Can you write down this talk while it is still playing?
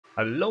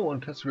Hallo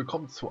und herzlich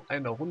willkommen zu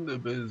einer Runde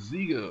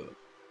Besiege.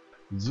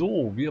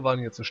 So, wir waren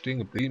jetzt stehen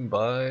geblieben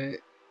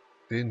bei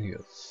den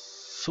hier.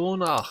 Zur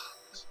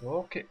Nacht.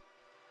 Okay.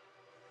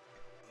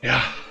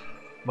 Ja,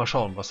 mal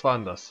schauen, was war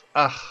denn das?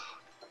 Ach,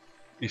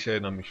 ich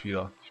erinnere mich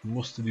wieder. Ich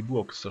musste die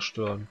Burg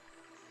zerstören.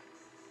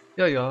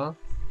 Ja,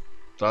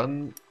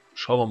 dann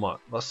schauen wir mal,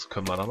 was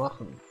können wir da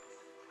machen.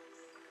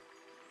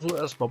 So,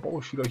 erstmal baue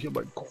ich wieder hier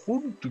mein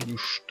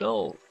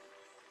Grundgestell.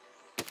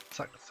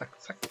 Zack,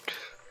 zack, zack.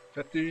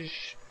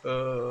 Fertig.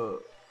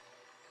 Machen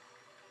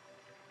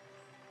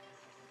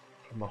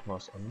wir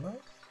es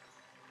anders.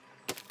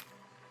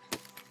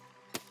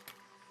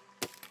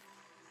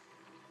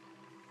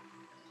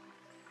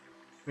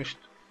 Nicht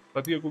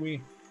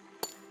Radiergummi.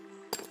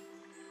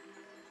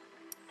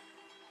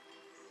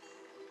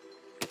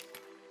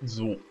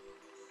 So.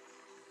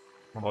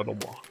 Machen wir doch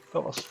mal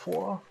da was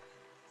vor.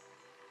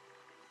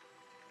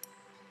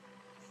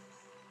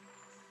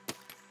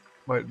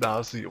 Meine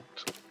Nase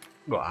juckt.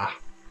 Uah.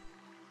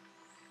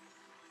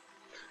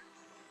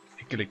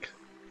 Ekelig.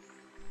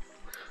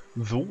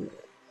 So.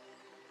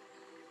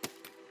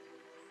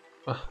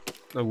 Ach,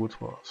 na gut,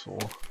 mal so.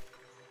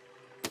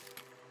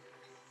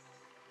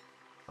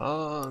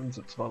 Dann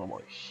setzen wir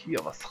nochmal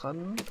hier was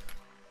dran.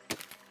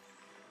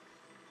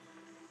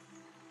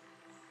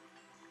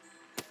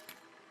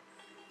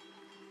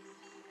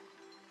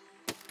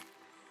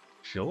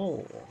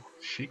 So,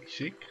 schick,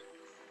 schick.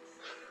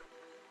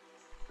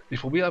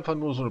 Ich probiere einfach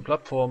nur so eine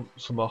Plattform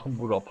zu machen,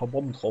 wo da ein paar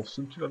Bomben drauf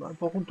sind, die dann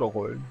einfach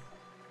runterrollen.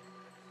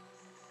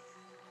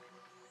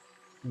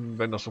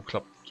 Wenn das so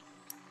klappt.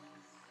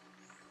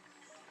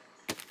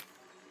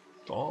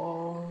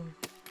 Da,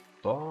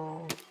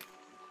 da,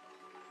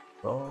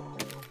 da,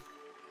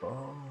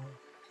 da.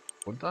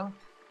 Runter.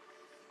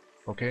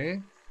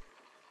 Okay.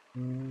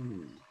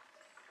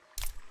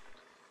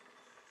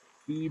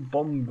 Die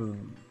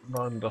Bomben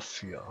waren das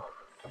hier.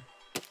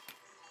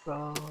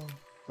 Da,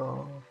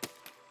 da,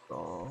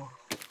 da.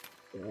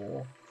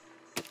 Oh.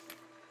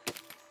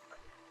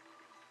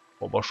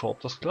 Aber schau, ob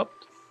das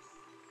klappt.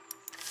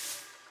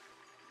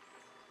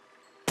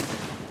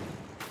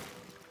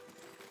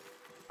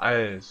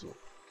 Also,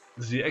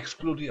 sie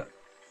explodieren.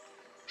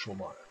 Schon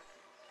mal.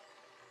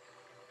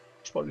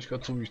 Das war nicht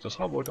ganz so, wie ich das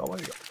haben wollte, aber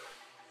egal.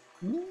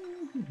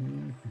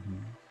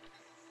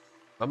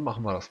 Dann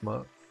machen wir das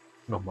mal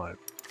nochmal.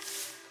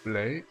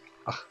 Play.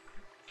 Ach,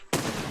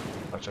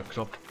 falscher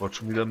Knopf. Wollte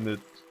schon wieder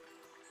mit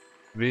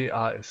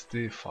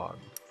WASD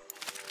fahren.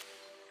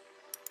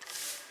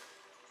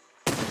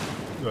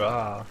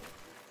 Ja.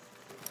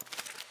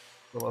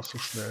 Da war es so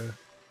schnell.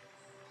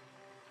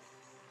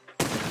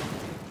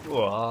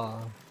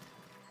 Uah.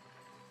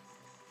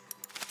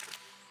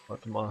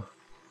 Warte mal.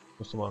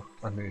 Musst du mal.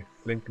 Ah ne,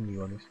 lenken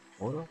lieber nicht,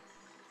 oder?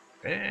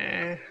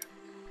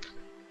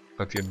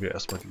 Radieren wir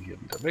erstmal die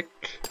hier wieder weg.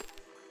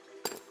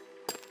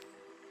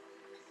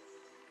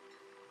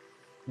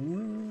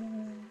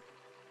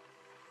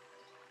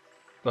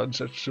 Dann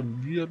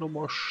setzen wir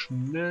nochmal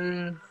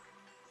schnell,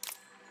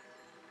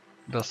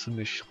 dass sie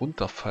nicht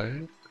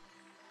runterfallen.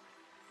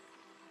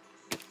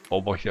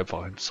 Bauen wir hier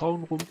einfach einen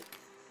Zaun rum.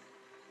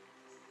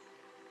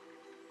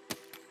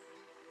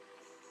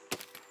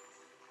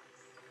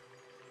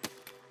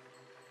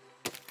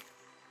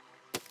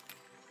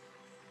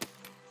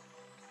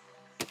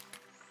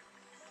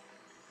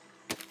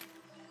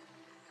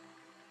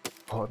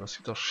 Oh, das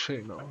sieht doch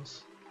schön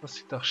aus. Das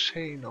sieht doch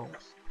schön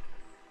aus.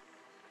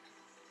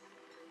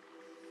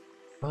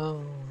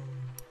 Ah.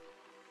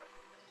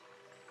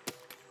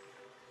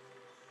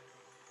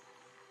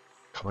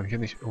 Kann man hier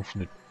nicht auf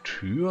eine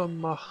Tür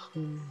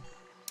machen?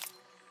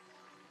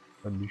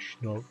 Ein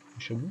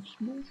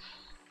Mechanismus?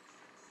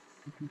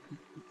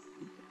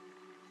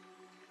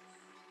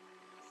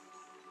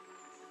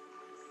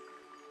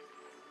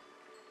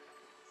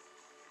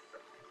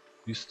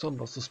 Piston,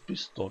 was ist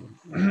Piston?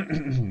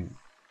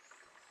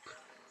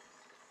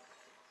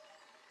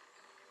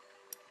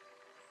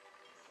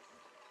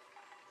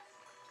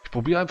 Ich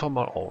probiere einfach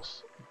mal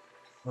aus.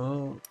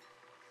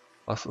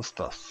 Was ist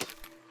das?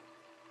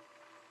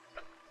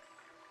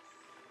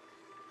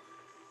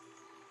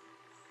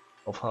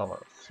 Auf H war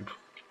das.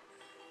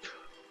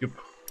 Jupp.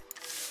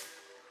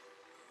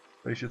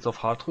 Wenn ich jetzt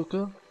auf H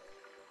drücke.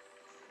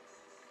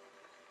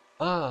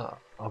 Ah,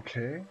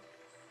 okay.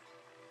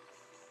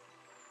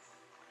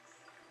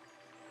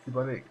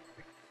 Überlegen.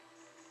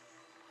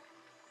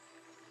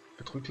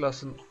 Gedrückt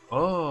lassen.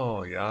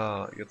 Oh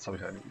ja, jetzt habe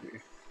ich eine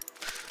Idee.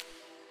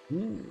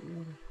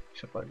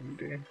 Ich habe eine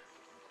Idee.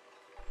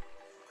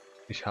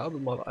 Ich habe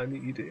mal eine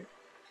Idee.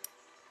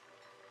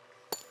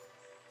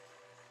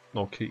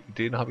 Okay,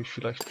 Ideen habe ich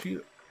vielleicht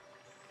viel.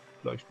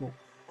 Vielleicht nur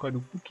keine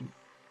guten.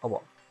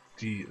 Aber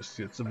die ist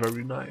jetzt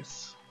very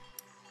nice.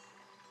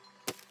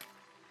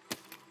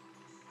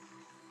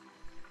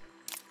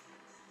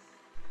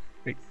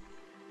 Hey,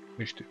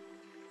 nicht den.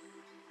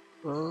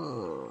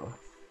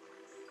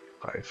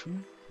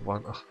 Reifen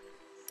waren, ach,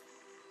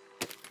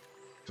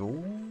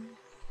 so,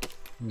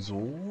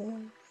 so.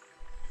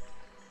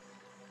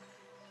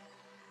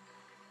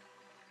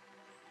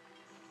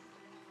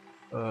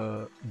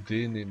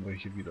 Den nehmen wir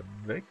hier wieder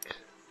weg.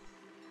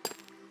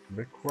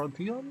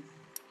 Wegradieren.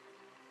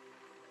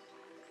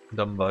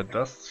 Dann war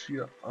das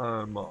hier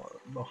einmal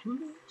nach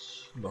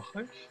links, nach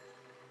rechts.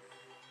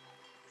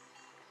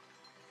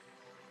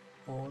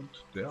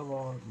 Und der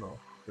war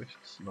nach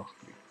rechts, nach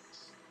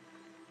links.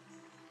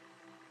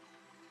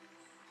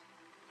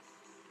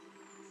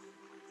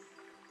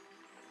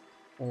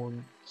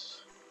 Und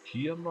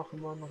hier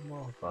machen wir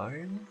nochmal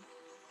rein.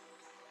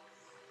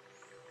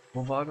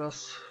 Wo war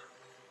das?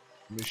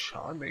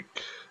 Mechanik.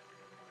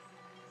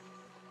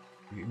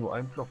 Nur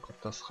ein Block,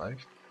 ob das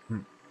reicht?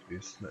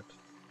 Ist nicht.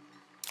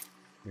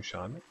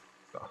 Mechanik?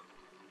 Da.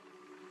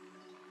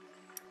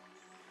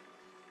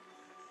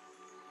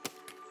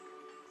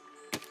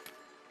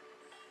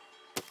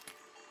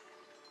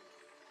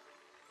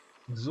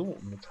 So,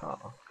 mit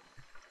H.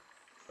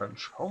 Dann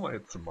schauen wir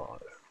jetzt mal.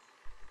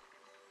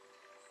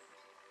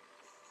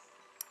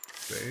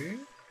 Okay.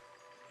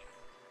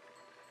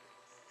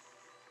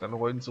 Dann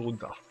rollen sie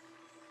runter.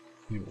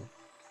 Jo.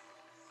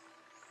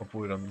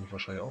 Obwohl, dann bin ich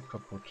wahrscheinlich auch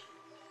kaputt.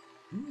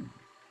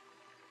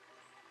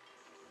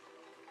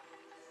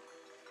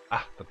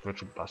 Ach, das wird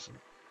schon passen.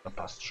 Das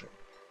passt schon.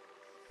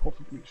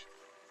 Hoffentlich.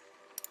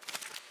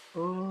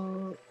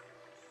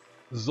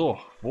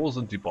 So, wo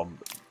sind die Bomben?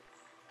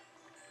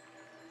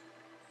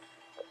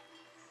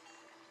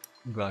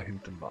 Da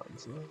hinten waren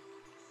sie.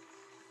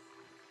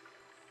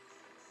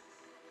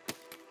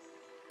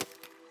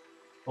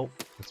 Oh,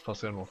 jetzt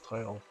passen ja noch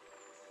 3 auf.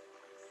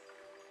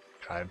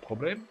 Kein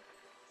Problem.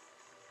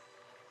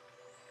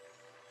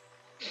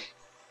 Ich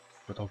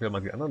würde auch gerne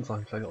mal die anderen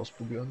Sachen gleich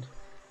ausprobieren.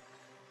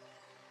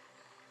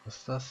 Was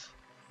ist das?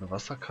 Eine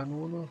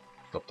Wasserkanone?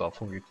 Ich glaube,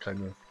 davon geht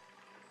keine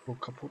so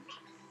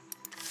kaputt.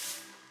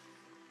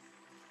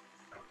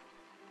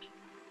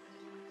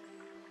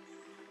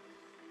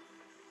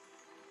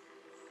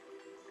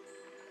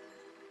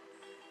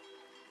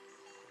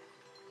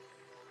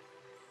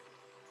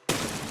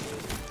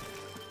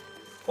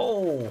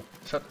 Oh,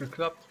 es hat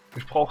geklappt.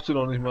 Ich brauchte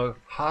noch nicht mal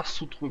H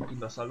zu drücken,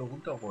 dass alle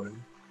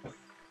runterrollen.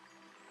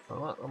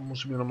 Aber dann muss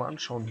ich mir noch mal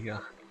anschauen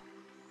hier.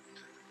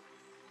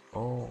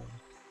 Oh,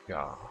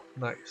 ja,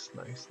 nice,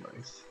 nice,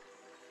 nice.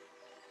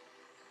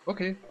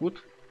 Okay,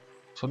 gut.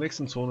 Zur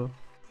nächsten Zone.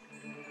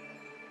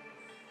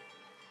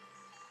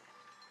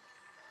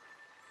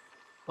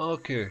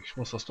 Okay, ich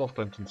muss das Dorf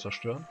da hinten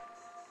zerstören.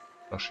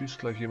 Da schießt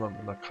gleich jemand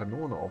mit einer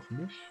Kanone auf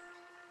mich.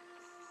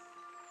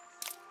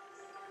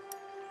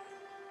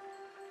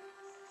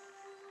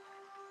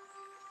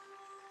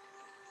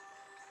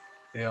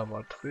 Er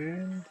war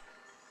drin.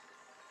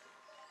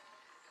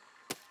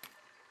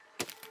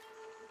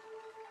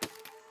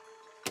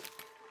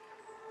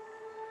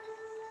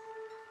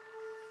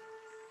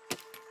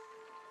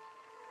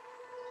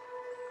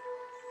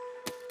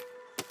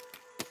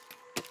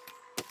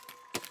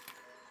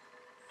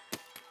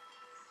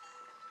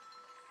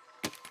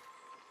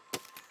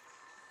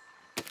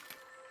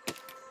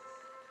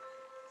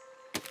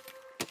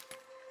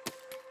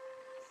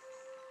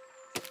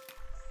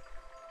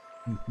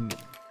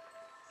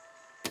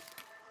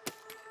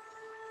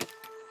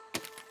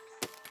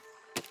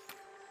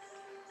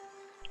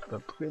 Da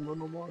drehen wir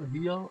nochmal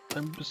hier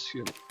ein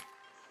bisschen.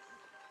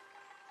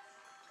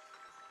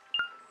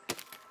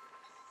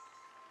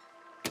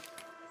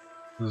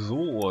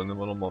 So, nehmen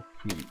wir nochmal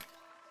für die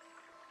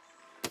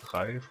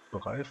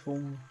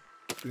Bereifung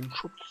den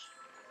Schutz.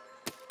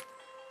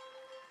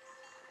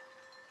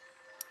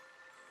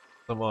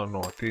 Dann wir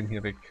noch den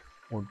hier weg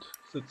und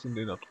setzen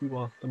den da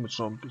drüber, damit es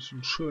noch ein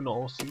bisschen schöner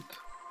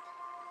aussieht.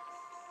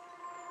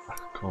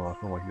 Ach, können wir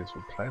nochmal hier so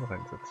klein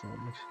reinsetzen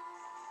und nicht?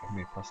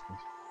 Nee, passt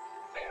nicht.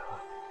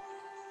 Ja,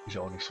 ist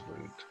auch nicht so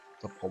wild.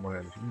 Das brauchen wir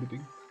ja nicht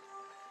unbedingt.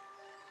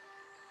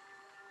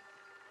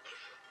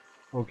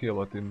 Okay,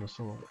 aber den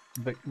müssen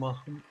wir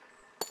wegmachen.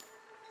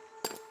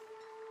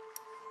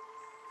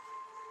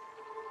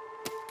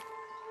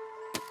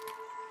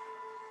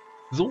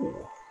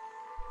 So.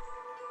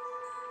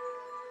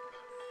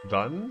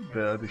 Dann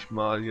werde ich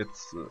mal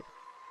jetzt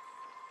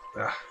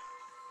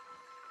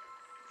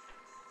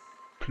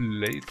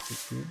Play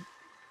drücken.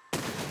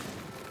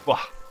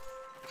 Boah,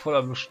 voll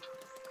erwischt.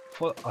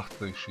 Voll. Ach,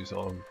 ich schieße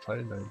auch einen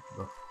Pfeil da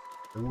hinten.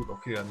 Na gut,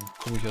 okay, dann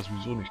komme ich ja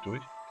sowieso nicht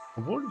durch.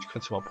 Obwohl, ich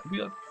kann es mal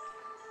probieren.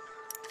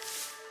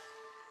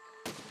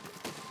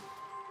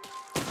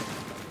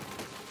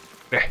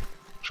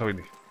 Schau ich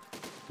nicht.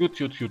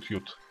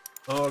 Gut.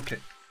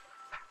 Okay.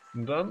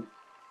 Und dann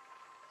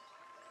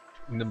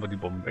nehmen wir die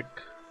Bomben weg.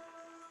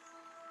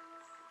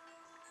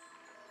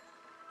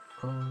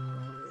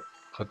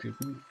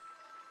 Radieren.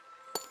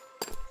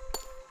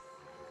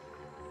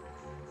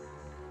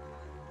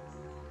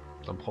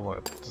 Dann brauchen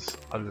wir das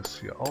alles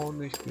hier auch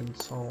nicht, den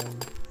Zaun.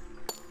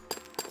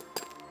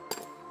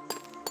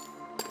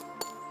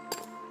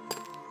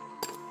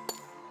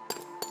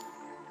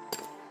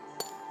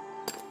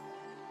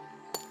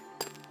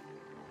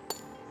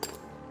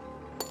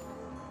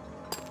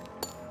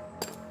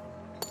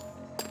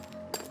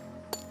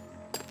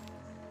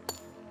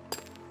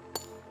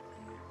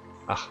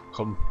 Ach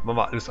komm, machen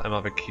wir alles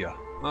einmal weg hier.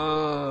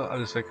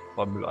 Alles weg,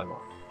 war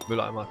Mülleimer.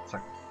 Mülleimer,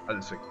 zack,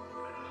 alles weg.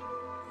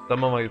 Dann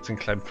machen wir jetzt den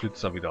kleinen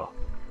Flitzer wieder.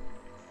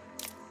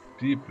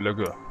 Die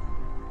Blöcke.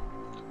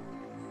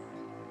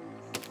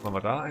 Machen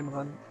wir da einen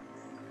ran,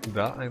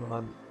 da einen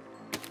ran.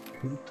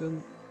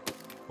 Hinten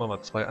machen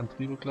wir 2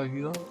 Antriebe gleich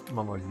wieder.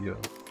 Machen wir hier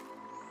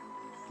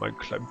meinen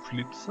kleinen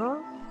Flitzer.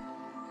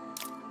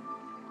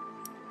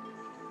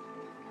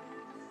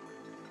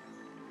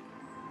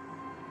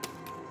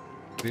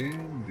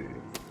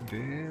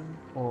 Den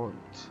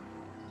und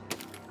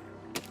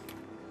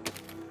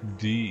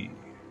die.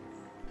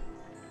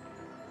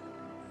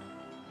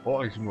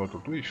 Oh, ich nur da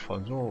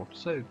durchfahren, so,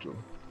 Zelte.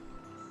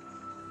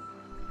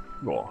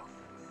 Ja,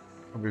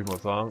 dann will ich mal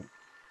sagen,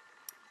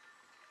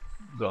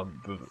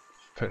 dann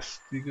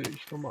befestige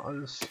ich nochmal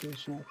alles hier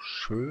so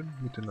schön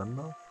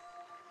miteinander.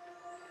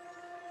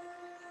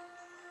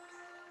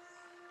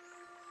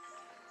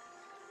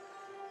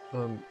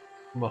 Dann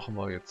machen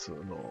wir jetzt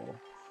noch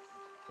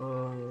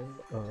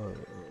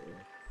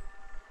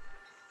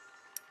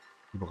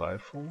die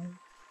Bereifung.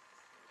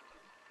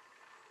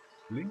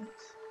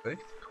 Links,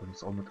 rechts, können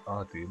es auch mit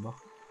AD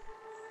machen.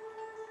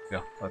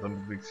 Ja,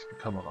 dann bewegt sich die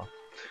Kamera.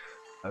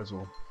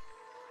 Also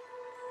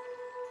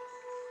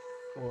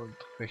und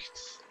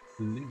rechts,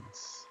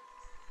 links.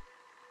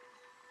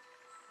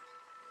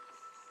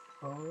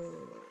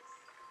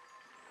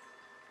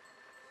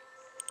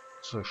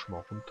 Soll ich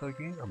mal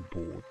runtergehen am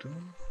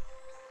Boden?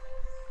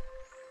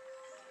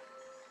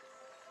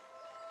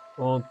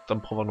 Und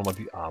dann brauchen wir nochmal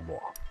die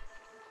Armor.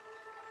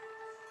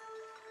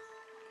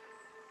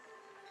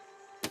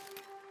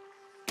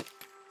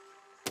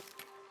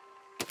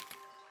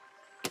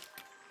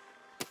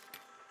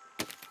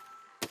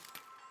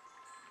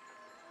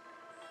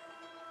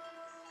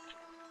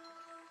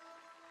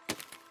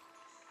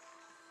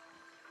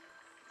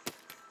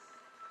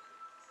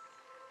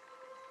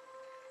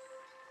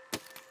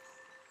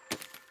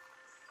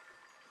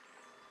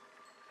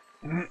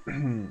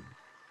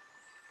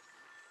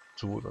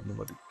 So, dann nehmen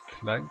wir die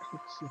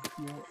Kleinklipse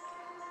für.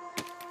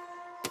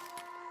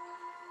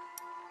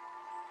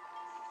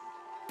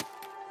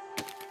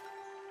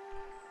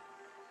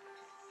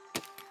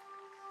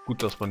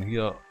 Gut, dass man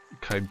hier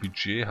kein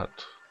Budget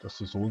hat, dass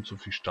du so und so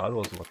viel Stahl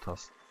oder sowas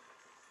hast.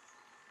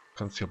 Du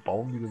kannst hier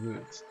bauen, wie du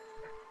willst.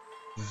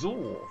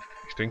 So,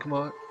 ich denke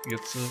mal,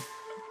 jetzt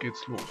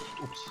geht's los.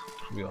 Ups,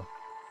 schon wieder.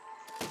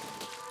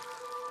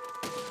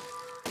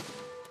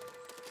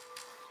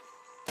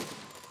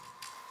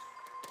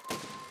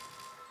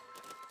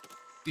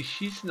 Die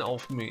schießen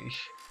auf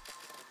mich.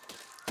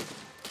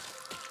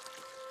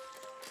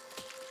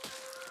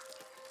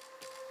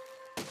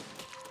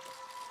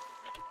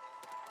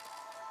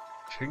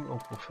 Ich hänge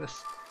irgendwo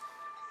fest.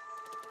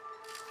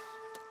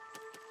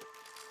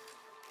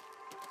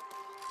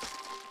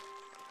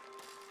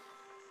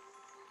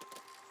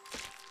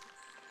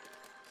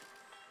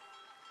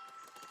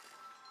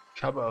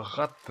 Ich habe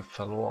Ratte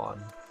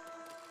verloren.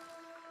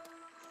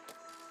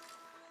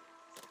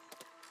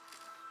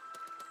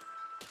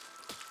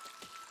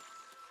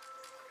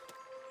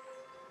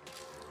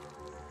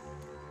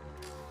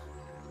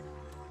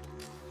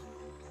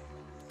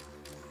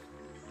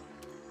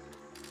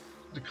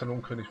 Die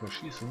Kanonen können nicht mehr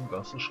schießen,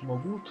 das ist schon mal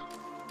gut.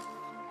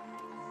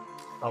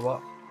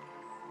 Aber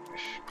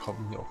ich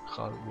komme hier auch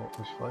gerade überhaupt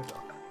nicht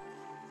weiter.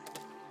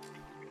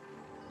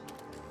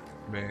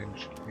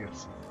 Mensch,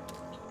 jetzt.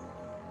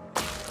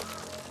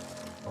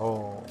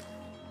 Oh.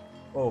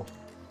 Oh.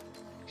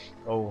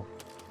 Oh.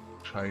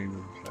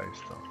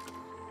 Scheibenkleister.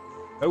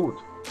 Ja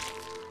gut.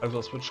 Also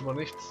das wird schon mal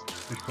nichts.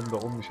 Ich komme da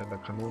oben nicht an der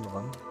Kanone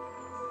ran.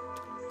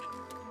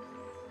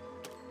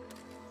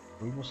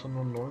 Irgendwo ist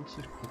nur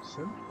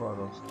 90% war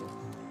das doch.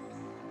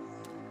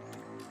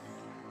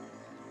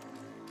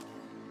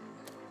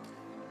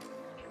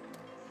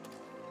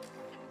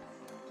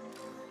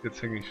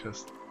 Jetzt hänge ich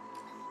fest.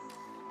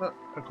 Ah,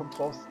 er kommt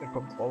raus, er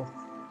kommt raus.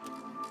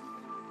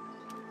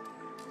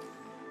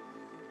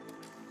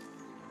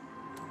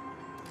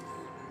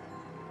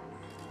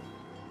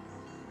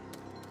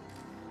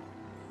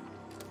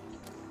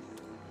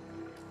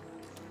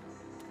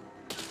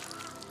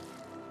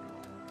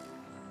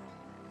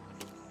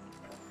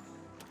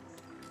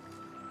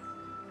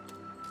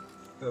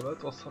 Der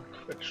wird was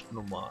verquetscht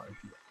normal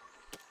hier.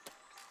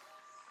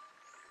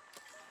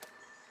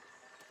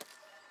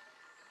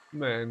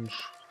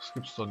 Mensch, das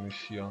gibt's doch nicht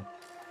hier.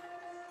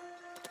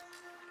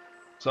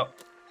 So.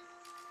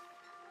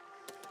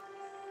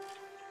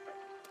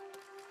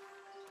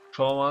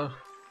 Schauen wir mal,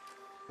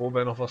 wo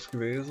wäre noch was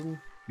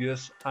gewesen. Hier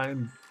ist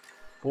ein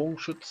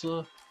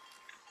Bogenschütze.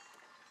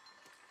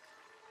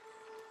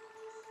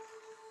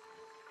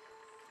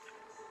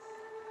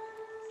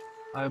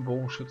 Ein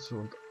Bogenschütze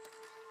und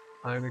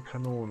eine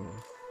Kanone.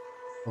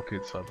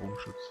 Okay, 2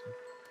 Bogenschützen.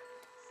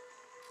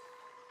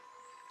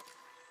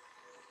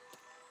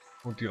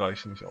 Und die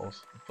reichen nicht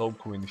aus. Darum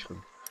komme ich nicht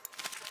drin.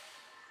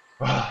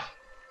 Ah.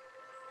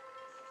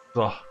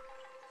 So.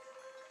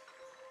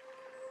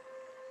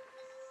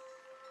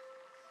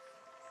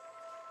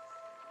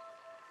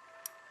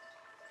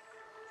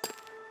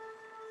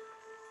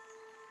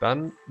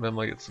 Dann werden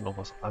wir jetzt noch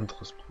was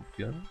anderes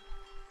probieren.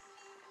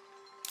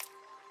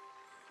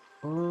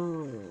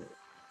 Oh.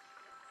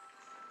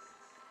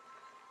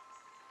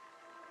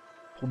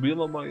 Probieren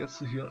wir mal jetzt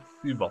hier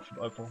die Waffen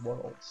einfach mal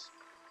aus.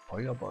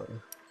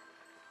 Feuerball.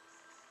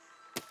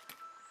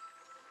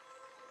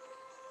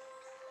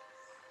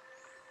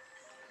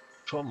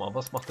 Schau mal,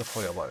 was macht der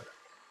Feuerball?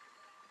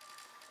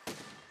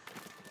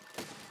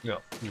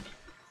 Ja, gut.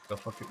 Da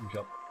fuckt mich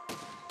ab.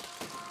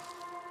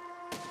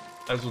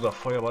 Also der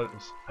Feuerball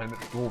ist eine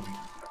Dobi.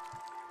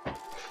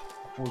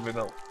 Obwohl, wenn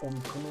er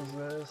oben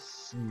drin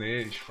ist...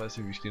 Nee, ich weiß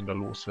nicht, wie ich den da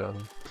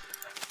loswerde.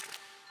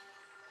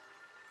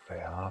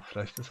 Naja,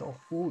 vielleicht ist er auch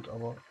gut,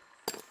 aber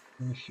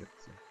nicht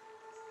jetzt.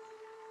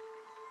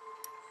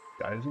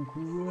 Die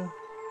Eisenkugel.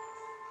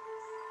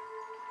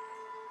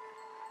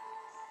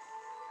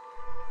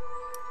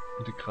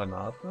 Und die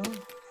Granate.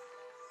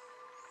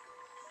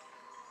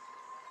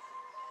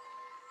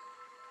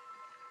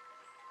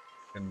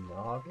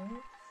 Grenade.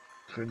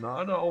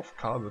 Grenade auf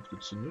K wird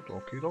gezündet.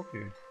 Okay,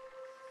 okay.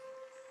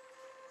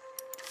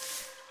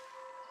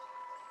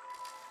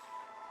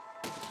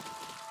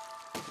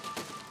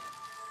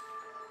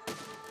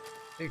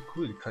 Hey,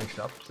 cool, die kann ich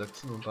da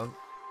absetzen und dann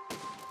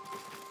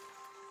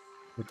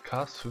mit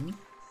K zünden.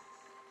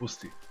 Wo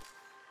ist die?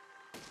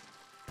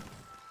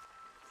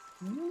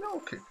 Ja,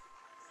 okay.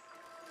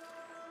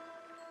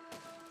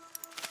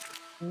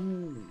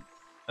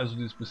 Also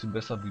die ist ein bisschen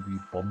besser wie die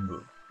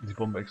Bombe. Die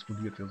Bombe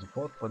explodiert ja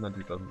sofort bei einer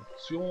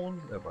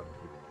Detonation,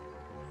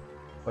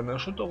 bei einer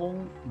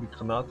Erschütterung. Die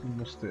Granate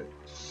musste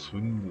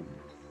zünden.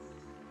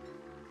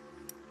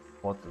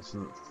 What is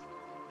it?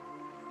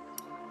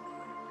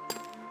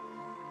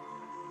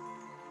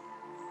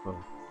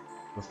 So,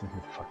 das ist nicht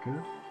eine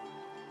Fackel?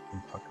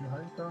 Ein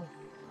Fackelhalter?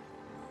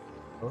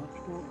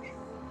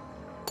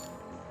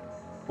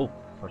 Oh,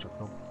 falscher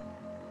Knopf.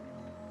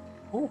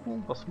 Oh,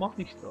 was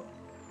mache ich da?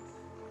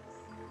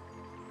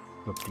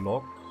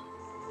 Geblockt.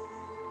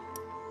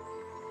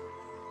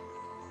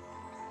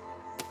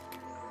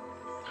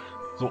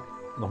 So,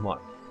 nochmal.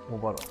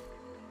 Wo war das?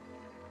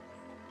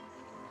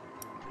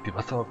 Die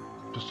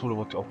Wasserpistole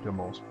wollte ich auch gerne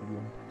mal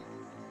ausprobieren.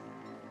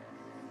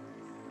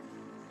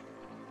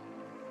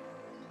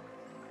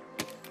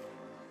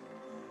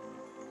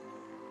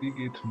 Die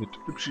geht mit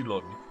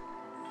Y.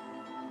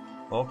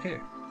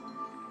 Okay.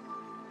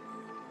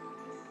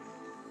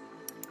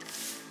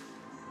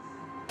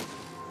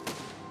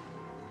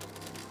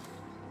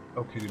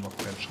 Okay, die macht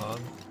keinen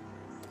Schaden.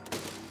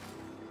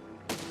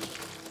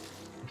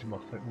 Die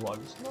macht halt nur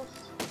alles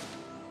nass.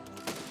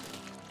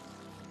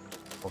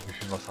 Oh, wie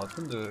viel Wasser hat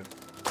denn der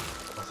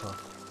Wasser?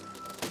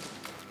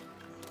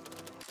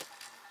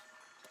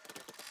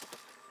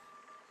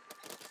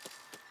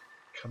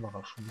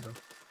 Kamera schon wieder.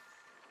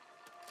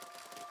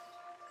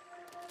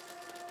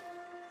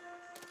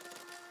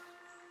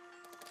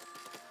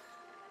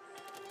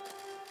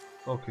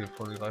 Okay,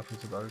 voll, die Reifen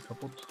sind alle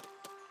kaputt.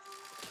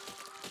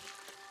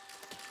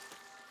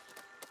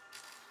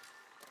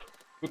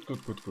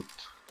 Gut.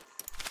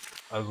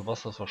 Also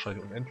Wasser ist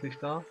wahrscheinlich unendlich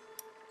da.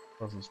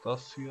 Was ist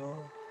das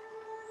hier?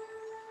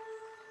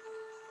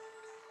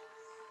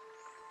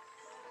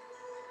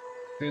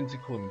 Zehn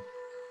Sekunden.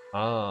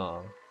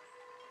 Ah.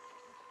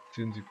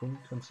 10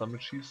 Sekunden kannst du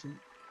damit schießen.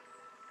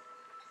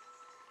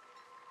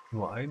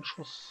 Nur ein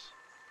Schuss.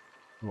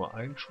 Nur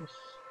ein Schuss.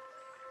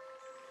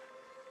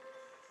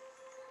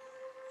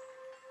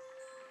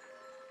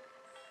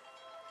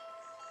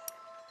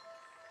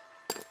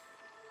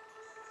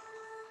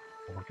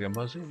 Aber gerne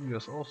mal sehen, wie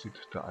das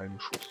aussieht, der eine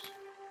Schuss.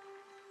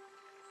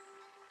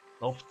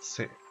 Auf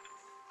 10.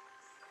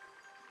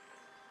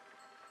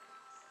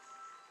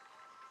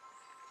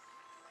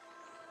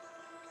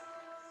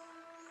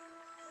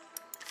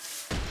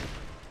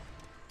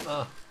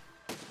 Ah,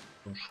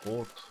 und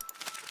Schrot.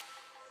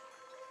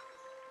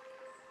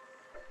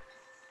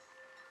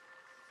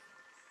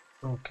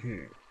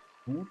 Okay,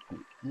 gut.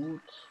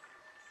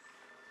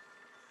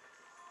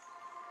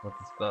 Was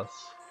ist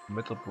das?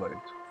 Metal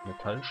Blade,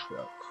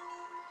 Metallschwert.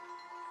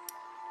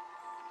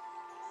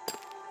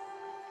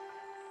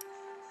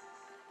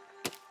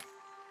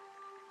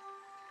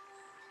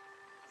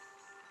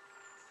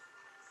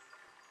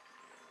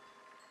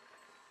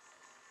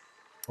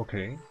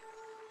 Okay.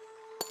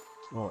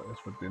 Oh,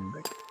 erstmal den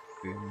weg,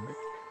 den weg.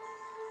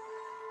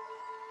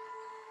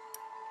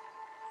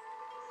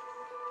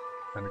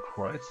 Eine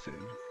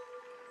Crisis.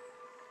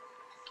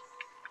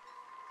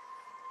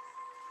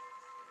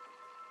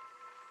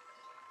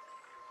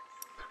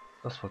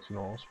 Das wollte ich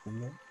noch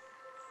ausprobieren.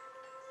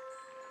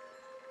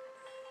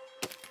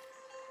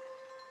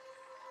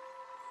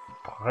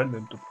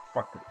 Brennende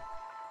Fackel.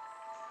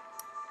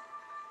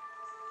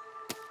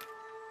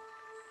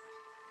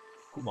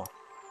 Guck mal.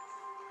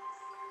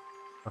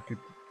 Da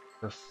gibt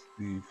das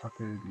die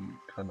Fackel die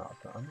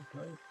Granate an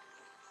gleich.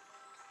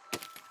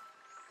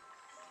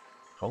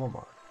 Schauen wir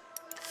mal.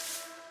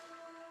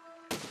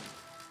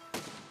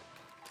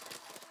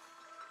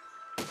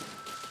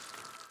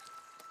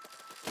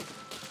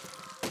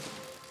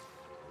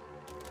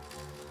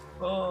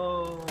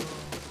 Oh,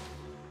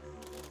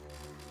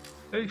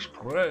 ich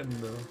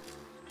brenne.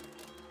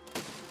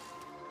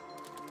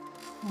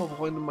 mal,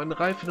 Freunde, meine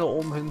Reifen da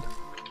oben hin.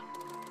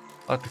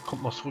 Ah, der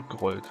kommt mal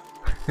zurückgerollt.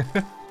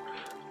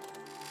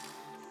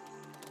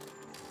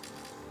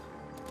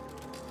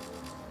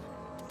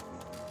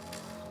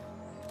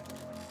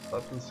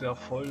 Das ist ja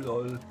voll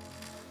doll.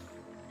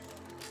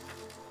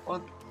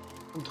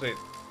 Und drehen.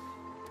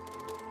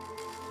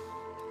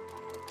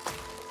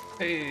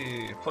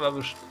 Hey, voll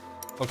erwischt.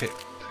 Okay.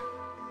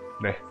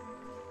 Ne.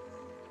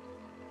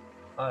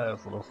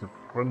 Also, das ist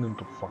Runden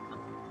to fuck.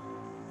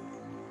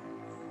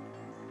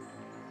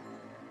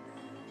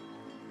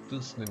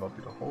 Das nehmen wir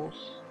wieder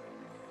raus.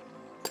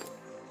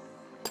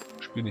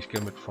 Ich spiele nicht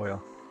gern mit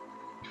Feuer.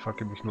 Ich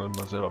facke mich nur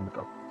immer selber mit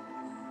ab.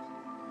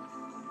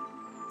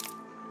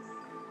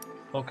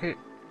 Okay.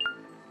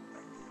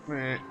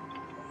 Nee.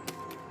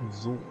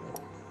 So.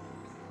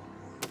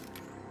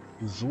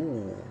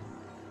 So.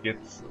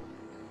 Jetzt.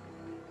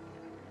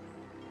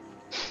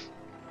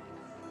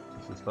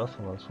 Was ist das?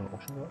 Haben wir das schon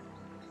auch schon gehabt?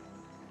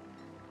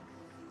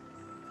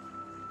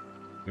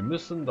 Wir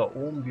müssen da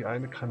oben die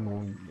eine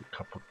Kanone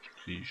kaputt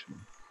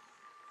kriechen.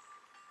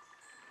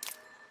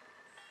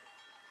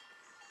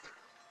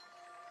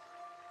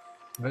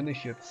 Wenn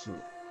ich jetzt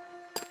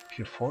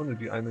hier vorne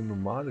die eine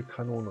normale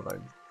Kanone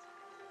rein.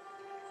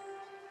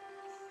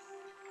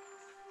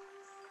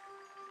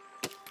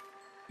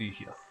 Die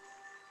hier.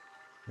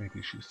 Nee,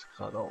 die schießt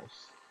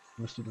geradeaus.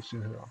 Müsste ein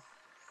bisschen höher.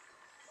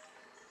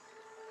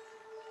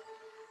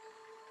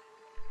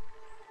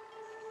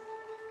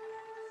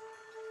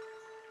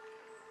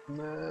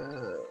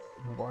 Ne,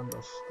 wo war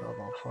das? Da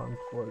war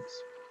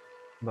Fahnenkreuz.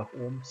 Nach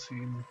oben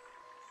ziehen.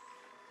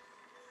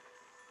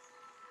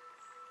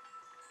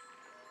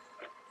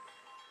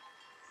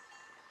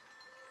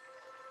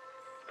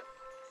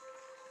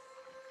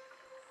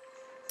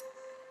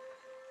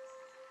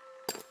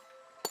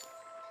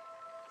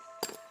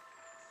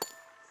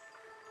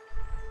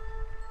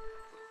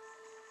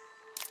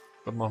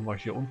 Dann machen wir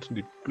hier unten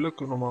die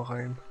Blöcke nochmal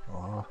rein.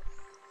 Ah,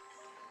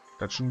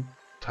 das ist schon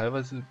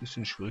teilweise ein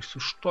bisschen schwierig zu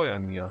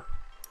steuern hier.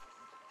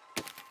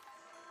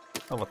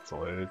 Aber was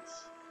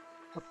soll's.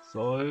 Was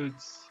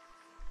soll's.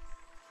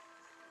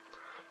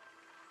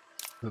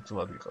 Setzen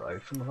wir die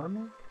Reifen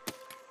ran.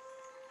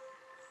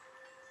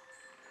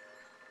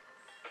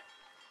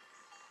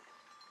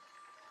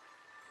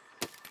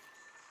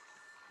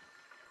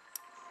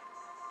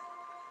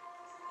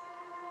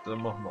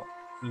 Dann machen wir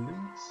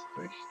links,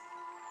 rechts.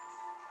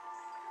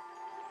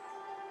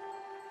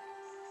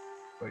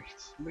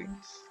 Rechts,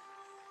 links.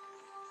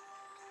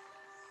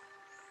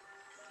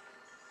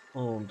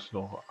 Und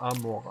noch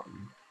Armor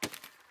ran.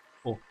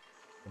 Oh,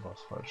 da war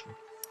es falsch.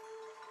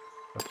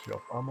 Hat hier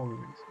auf Armor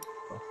gewesen.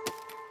 Ja.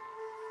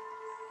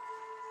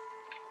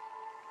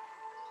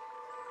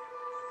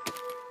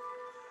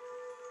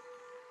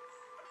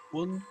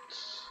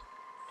 Und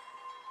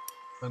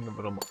dann nehmen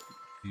wir doch mal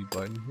die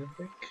beiden hier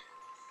weg.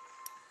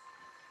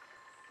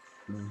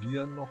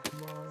 Wir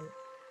nochmal.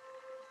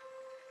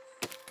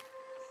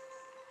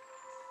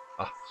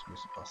 Ach, das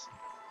müsste passen.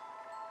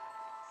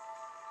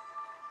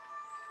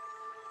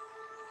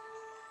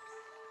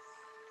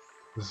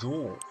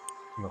 So,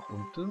 nach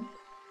unten.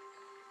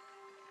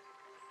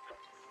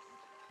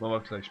 Machen wir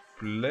gleich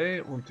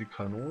Play und die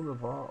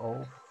Kanone war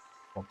auf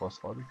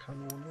was war die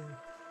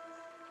Kanone?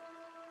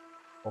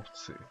 Auf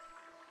C.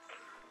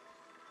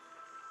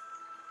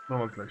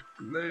 Machen wir gleich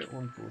Play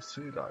und wo ist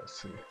C? Da ist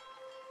C.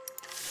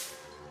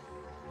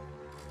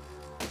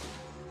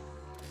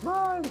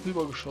 Nein,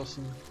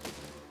 rübergeschossen.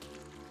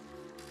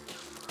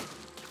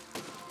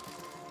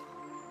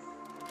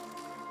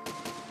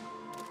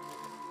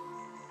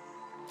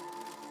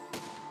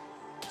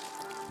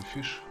 Wie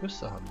viele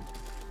Schüsse haben wir?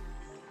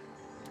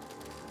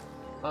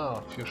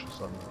 Ah, 4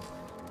 Schüsse haben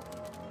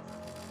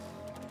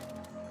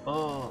wir.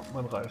 Ah,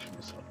 mein Reifen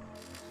ist ab.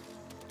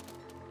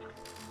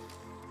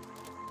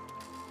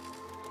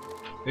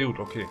 Ja gut,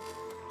 okay.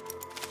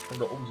 Kommt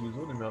da oben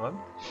sowieso nicht mehr ran.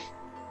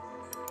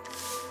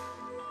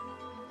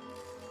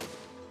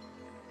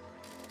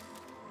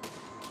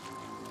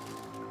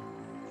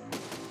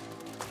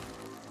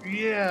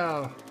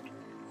 Yeah!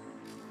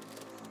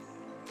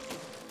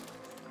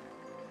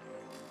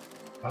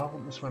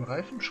 Warum ist mein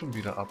Reifen schon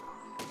wieder ab?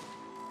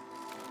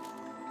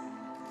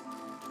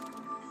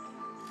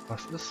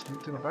 Was ist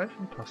mit den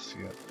Reifen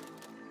passiert?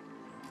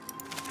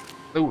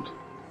 Na gut.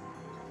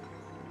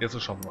 Jetzt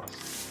schaffen wir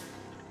es.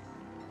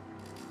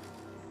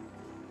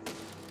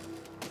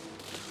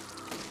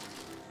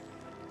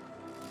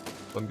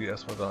 Sollen die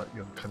erstmal da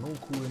ihre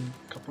Kanonenkugeln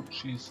kaputt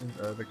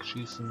schießen,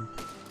 wegschießen.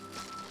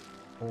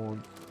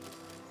 Und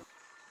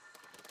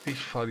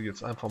ich fahre die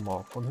jetzt einfach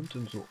mal von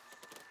hinten so.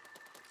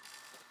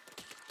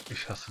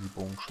 Ich hasse die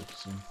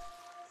Bogenschützen.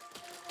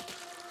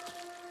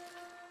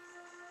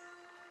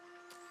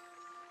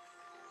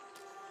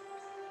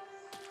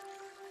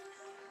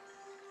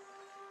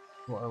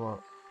 Nur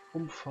einmal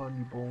umfahren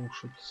die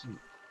Bogenschützen.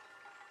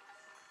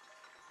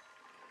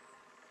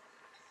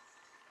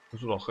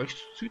 Also nach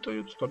rechts zieht er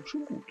jetzt ganz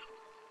schön gut.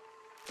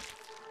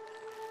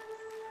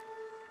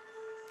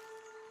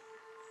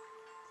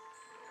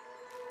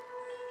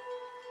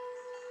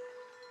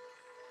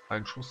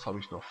 Einen Schuss habe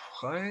ich noch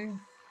frei.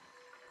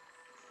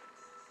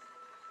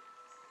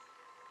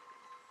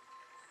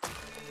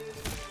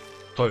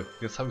 Toll,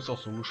 jetzt habe ich es auch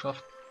so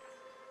geschafft.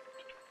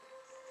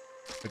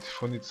 Jetzt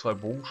von die 2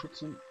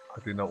 Bogenschützen.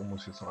 Den da oben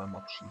muss ich jetzt noch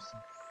einmal abschießen.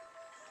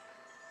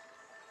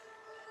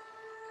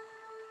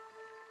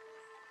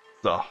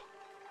 So.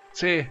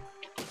 C.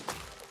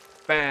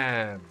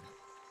 Bam.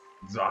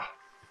 So.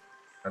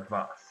 Das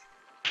war's.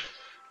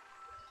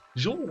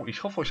 So,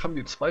 ich hoffe, euch haben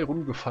die 2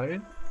 Runden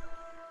gefallen.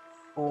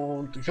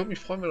 Und ich würde mich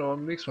freuen, wenn ihr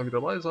beim nächsten Mal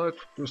wieder dabei seid.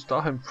 Bis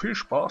dahin viel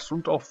Spaß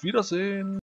und auf Wiedersehen.